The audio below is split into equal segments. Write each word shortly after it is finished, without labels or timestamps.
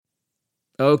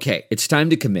Okay, it's time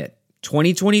to commit.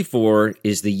 2024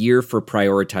 is the year for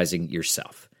prioritizing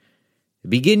yourself.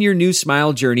 Begin your new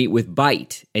smile journey with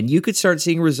Byte, and you could start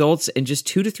seeing results in just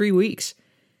 2 to 3 weeks.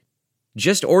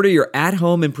 Just order your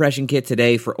at-home impression kit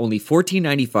today for only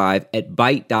 $14.95 at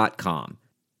Byte.com.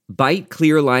 Byte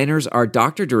clear liners are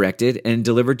doctor-directed and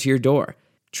delivered to your door.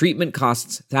 Treatment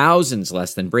costs thousands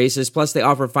less than braces, plus they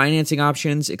offer financing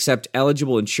options, accept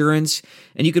eligible insurance,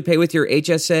 and you could pay with your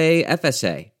HSA,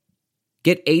 FSA.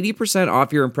 Get 80%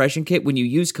 off your impression kit when you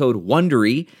use code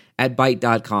WONDERY at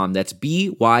Byte.com. That's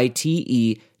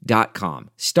BYTE.com.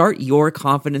 Start your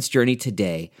confidence journey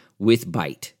today with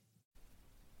Byte.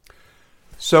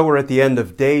 So we're at the end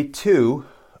of day 2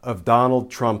 of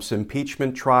Donald Trump's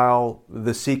impeachment trial,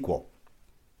 the sequel.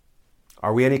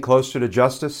 Are we any closer to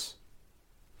justice?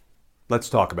 Let's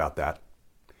talk about that.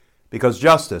 Because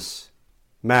justice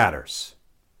matters.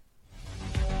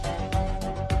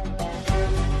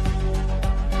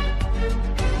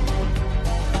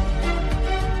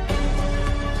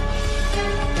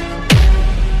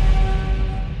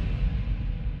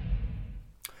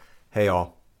 Hey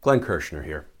all, Glenn Kirshner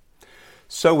here.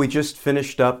 So we just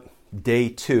finished up day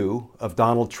 2 of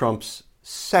Donald Trump's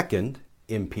second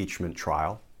impeachment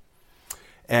trial.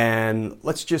 And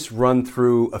let's just run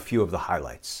through a few of the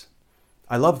highlights.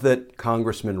 I love that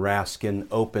Congressman Raskin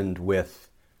opened with,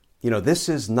 this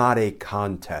is not a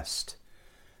contest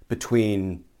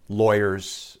between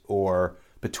lawyers or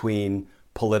between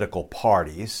political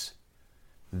parties.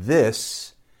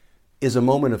 This is a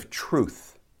moment of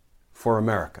truth for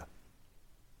America.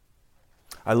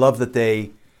 I love that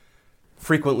they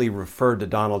frequently referred to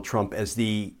Donald Trump as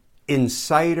the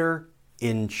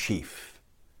insider-in-chief,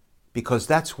 because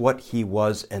that's what he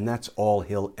was and that's all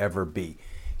he'll ever be.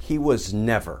 He was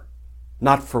never,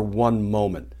 not for one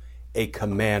moment, a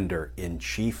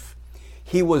commander-in-chief.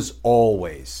 He was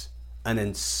always an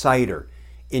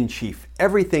insider-in-chief.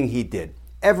 Everything he did,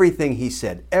 everything he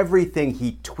said, everything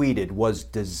he tweeted was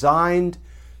designed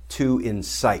to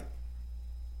incite.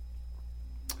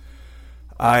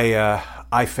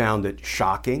 I found it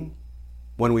shocking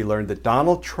when we learned that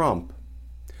Donald Trump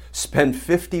spent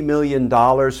 $50 million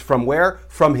from where?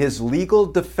 From his legal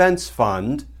defense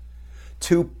fund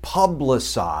to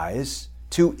publicize,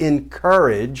 to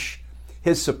encourage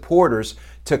his supporters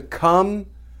to come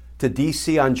to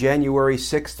D.C. on January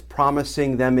 6th,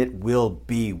 promising them it will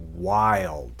be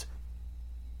wild.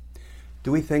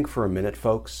 Do we think for a minute,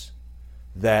 folks,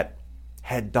 that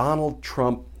had Donald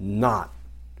Trump not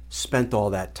spent all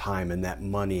that time and that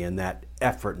money and that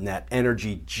effort and that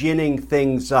energy ginning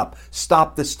things up,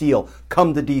 stop the steal,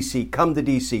 come to D.C.,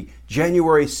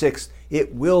 January 6th,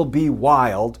 it will be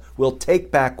wild, we'll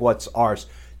take back what's ours.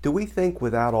 Do we think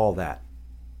without all that,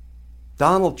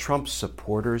 Donald Trump's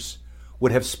supporters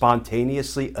would have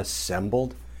spontaneously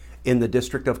assembled in the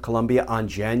District of Columbia on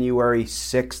January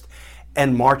 6th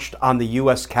and marched on the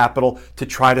U.S. Capitol to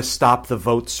try to stop the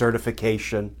vote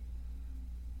certification?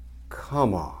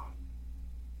 Come on.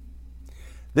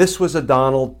 This was a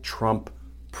Donald Trump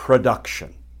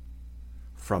production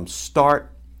from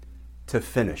start to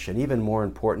finish. And even more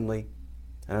importantly,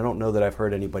 and I don't know that I've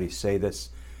heard anybody say this,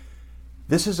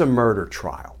 this is a murder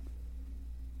trial.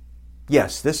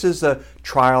 Yes, this is a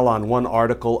trial on one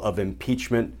article of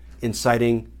impeachment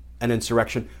inciting an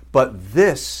insurrection, but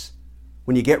this,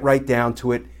 when you get right down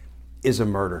to it, is a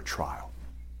murder trial.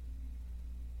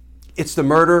 It's the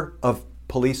murder of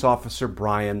police officer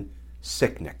Brian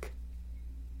Sicknick.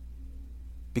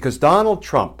 Because Donald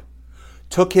Trump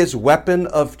took his weapon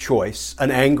of choice,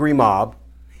 an angry mob,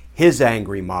 his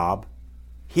angry mob,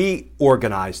 he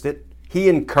organized it, he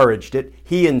encouraged it,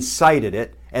 he incited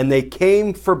it, and they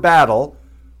came for battle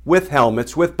with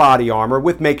helmets, with body armor,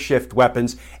 with makeshift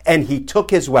weapons, and he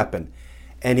took his weapon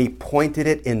and he pointed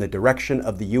it in the direction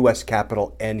of the U.S.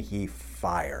 Capitol and he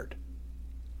fired.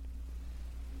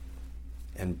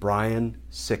 And Brian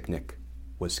Sicknick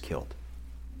was killed.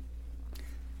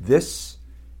 This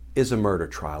is a murder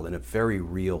trial in a very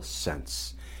real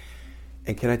sense.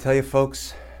 And can I tell you,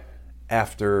 folks,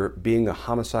 after being a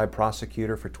homicide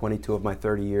prosecutor for 22 of my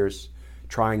 30 years,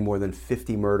 trying more than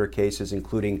 50 murder cases,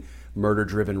 including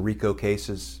murder-driven RICO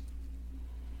cases,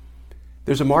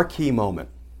 there's a marquee moment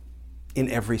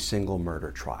in every single murder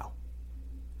trial.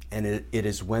 And it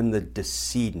is when the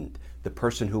decedent, the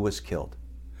person who was killed,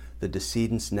 the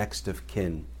decedent's next of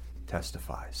kin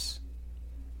testifies.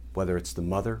 Whether it's the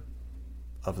mother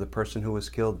of the person who was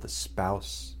killed, the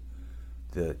spouse,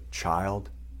 the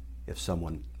child, if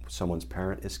someone's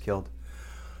parent is killed.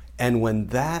 And when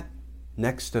that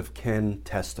next of kin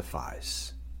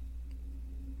testifies,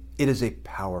 it is a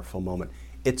powerful moment.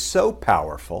 It's so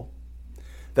powerful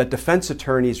that defense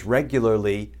attorneys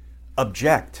regularly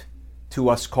object to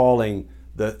us calling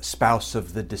the spouse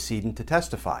of the decedent to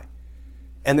testify.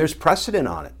 And there's precedent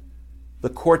on it. The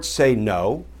courts say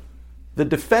no. The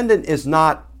defendant is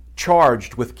not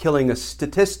charged with killing a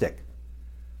statistic.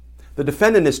 The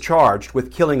defendant is charged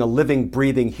with killing a living,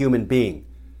 breathing human being,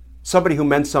 somebody who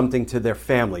meant something to their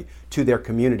family, to their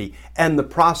community. And the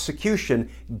prosecution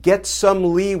gets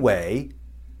some leeway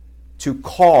to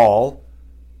call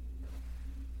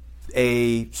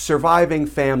a surviving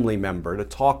family member to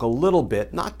talk a little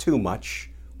bit, not too much.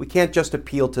 We can't just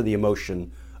appeal to the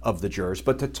emotion of the jurors,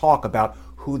 but to talk about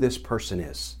who this person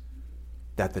is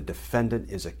that the defendant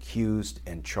is accused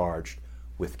and charged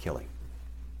with killing.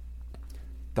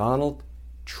 Donald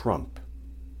Trump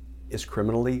is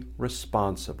criminally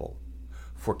responsible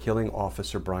for killing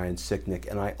Officer Brian Sicknick,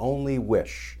 and I only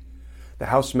wish the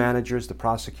House managers, the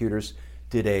prosecutors,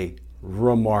 did a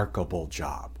remarkable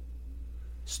job,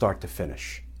 start to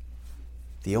finish.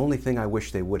 The only thing I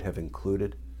wish they would have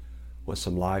included was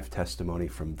some live testimony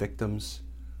from victims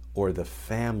or the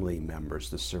family members,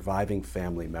 the surviving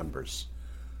family members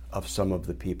of some of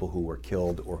the people who were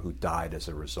killed or who died as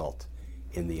a result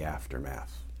in the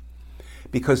aftermath.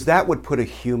 Because that would put a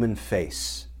human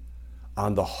face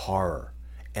on the horror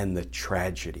and the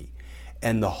tragedy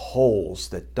and the holes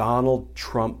that Donald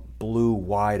Trump blew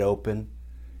wide open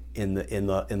in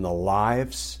the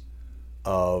lives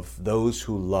of those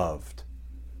who loved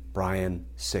Brian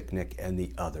Sicknick and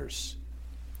the others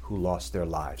who lost their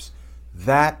lives.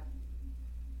 That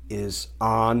is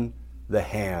on the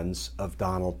hands of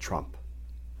Donald Trump.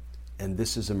 And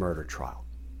this is a murder trial.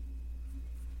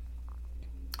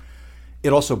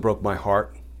 It also broke my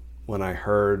heart when I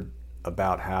heard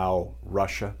about how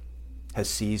Russia has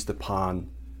seized upon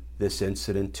this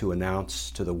incident to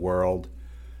announce to the world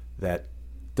that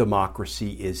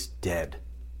democracy is dead.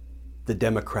 The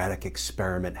democratic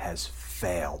experiment has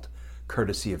failed,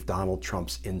 courtesy of Donald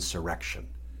Trump's insurrection.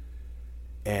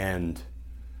 And,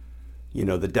 you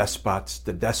know, the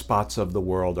despots of the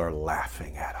world are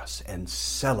laughing at us and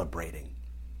celebrating.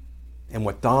 And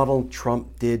what Donald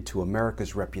Trump did to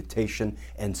America's reputation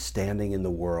and standing in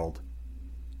the world.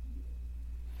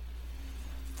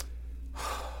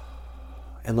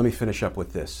 And let me finish up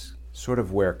with this, sort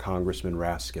of where Congressman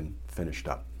Raskin finished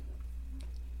up.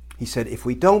 He said, if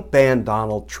we don't ban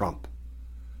Donald Trump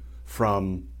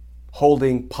from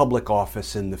holding public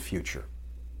office in the future,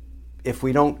 if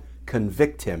we don't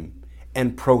convict him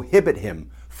and prohibit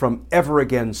him from ever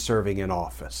again serving in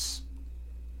office,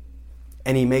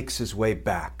 and he makes his way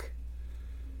back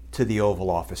to the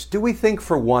Oval Office, do we think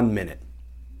for 1 minute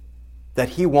that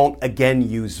he won't again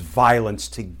use violence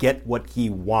to get what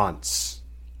he wants?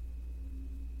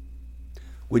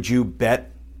 Would you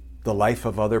bet the life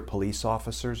of other police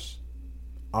officers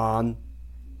on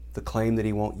the claim that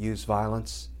he won't use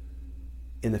violence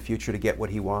in the future to get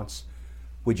what he wants?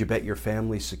 Would you bet your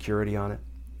family's security on it?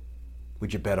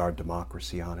 Would you bet our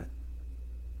democracy on it?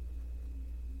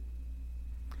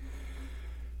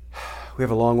 We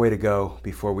have a long way to go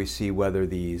before we see whether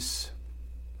these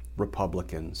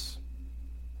Republicans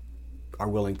are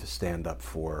willing to stand up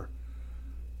for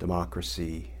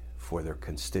democracy, for their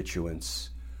constituents,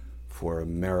 for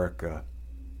America,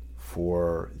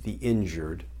 for the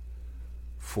injured,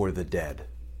 for the dead,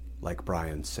 like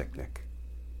Brian Sicknick.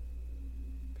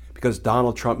 Because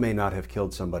Donald Trump may not have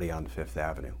killed somebody on Fifth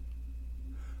Avenue,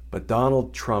 but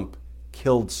Donald Trump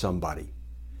killed somebody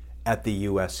at the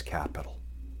U.S. Capitol.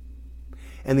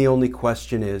 And the only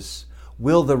question is,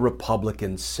 will the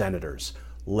Republican senators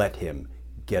let him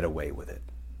get away with it?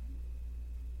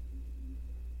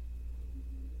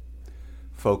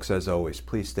 Folks, as always,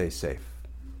 please stay safe.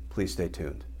 Please stay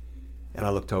tuned. And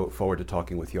I look forward to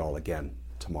talking with you all again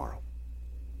tomorrow.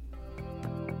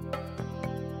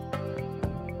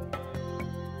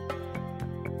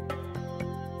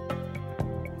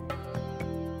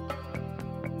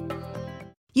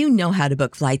 You know how to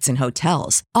book flights and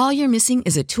hotels. All you're missing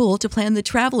is a tool to plan the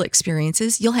travel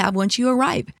experiences you'll have once you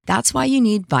arrive. That's why you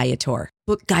need Viator.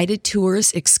 Book guided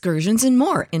tours, excursions, and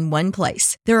more in one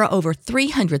place. There are over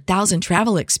 300,000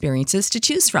 travel experiences to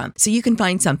choose from, so you can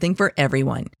find something for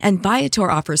everyone. And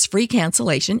Viator offers free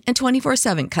cancellation and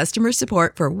 24/7 customer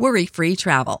support for worry-free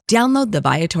travel. Download the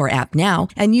Viator app now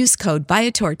and use code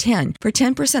Viator10 for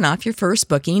 10% off your first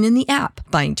booking in the app.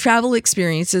 Find travel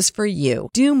experiences for you.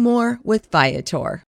 Do more with Viator.